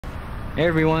Hey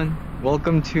everyone,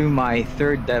 welcome to my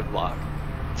third devlog.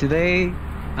 Today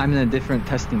I'm in a different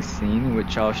testing scene,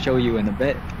 which I'll show you in a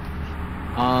bit.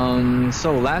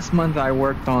 So last month I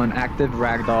worked on active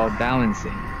ragdoll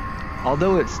balancing.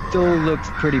 Although it still looks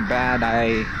pretty bad,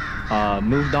 I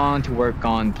moved on to work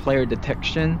on player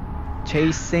detection,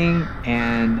 chasing,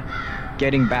 and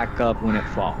getting back up when it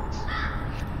falls.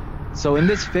 So in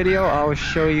this video I'll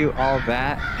show you all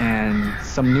that and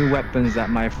some new weapons that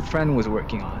my friend was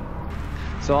working on.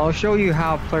 So I'll show you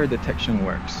how player detection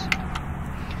works.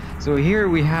 So here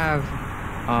we have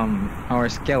our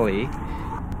Skelly,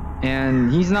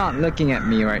 and he's not looking at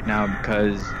me right now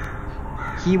because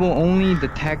he will only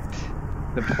detect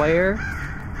the player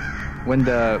when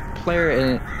the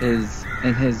player is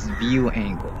in his view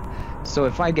angle. So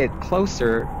if I get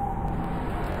closer,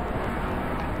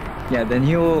 yeah, then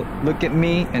he'll look at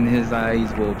me and his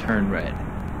eyes will turn red.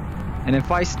 And if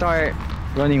I start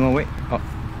running away,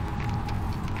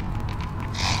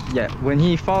 yeah, when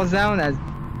he falls down,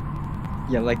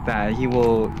 like that, he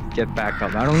will get back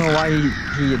up. I don't know why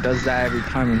he does that every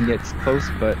time when he gets close,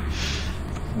 but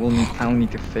I'll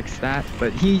need to fix that.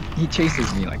 But he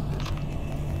chases me like this.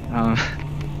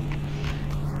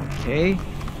 Okay.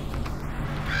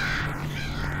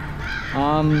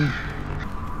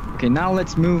 Okay, now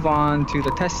let's move on to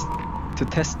the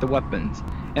test the weapons.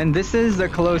 And this is the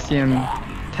Colosseum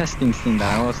testing scene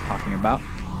that I was talking about.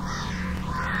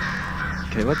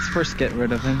 Okay, let's first get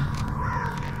rid of him.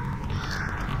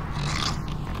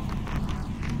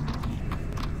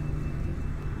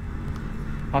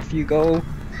 Off you go.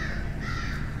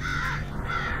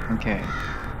 Okay.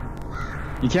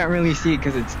 You can't really see it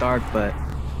because it's dark, but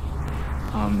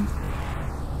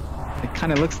it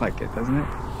kind of looks like it, doesn't it?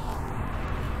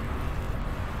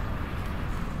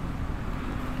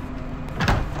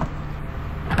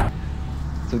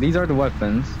 So these are the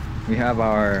weapons. We have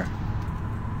our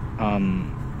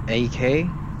AK,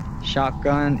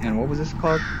 shotgun, and what was this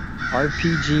called?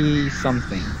 RPG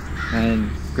something, and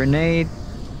grenade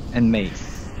and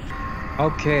mace.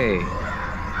 Okay,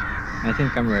 I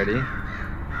think I'm ready.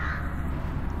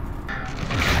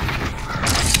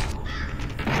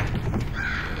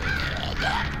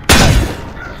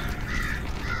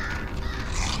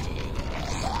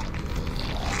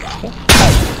 Oh,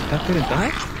 that didn't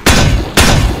die?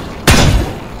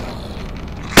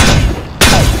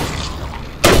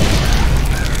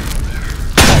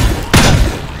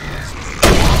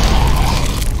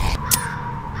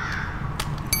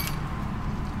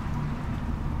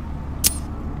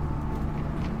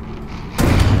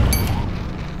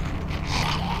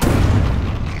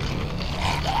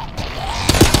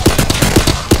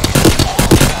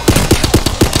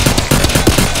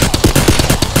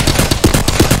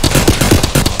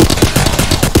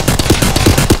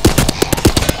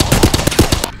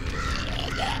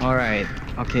 Alright,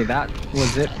 okay, that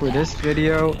was it for this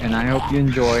video, and I hope you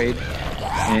enjoyed,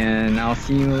 and I'll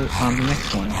see you on the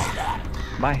next one.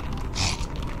 Bye.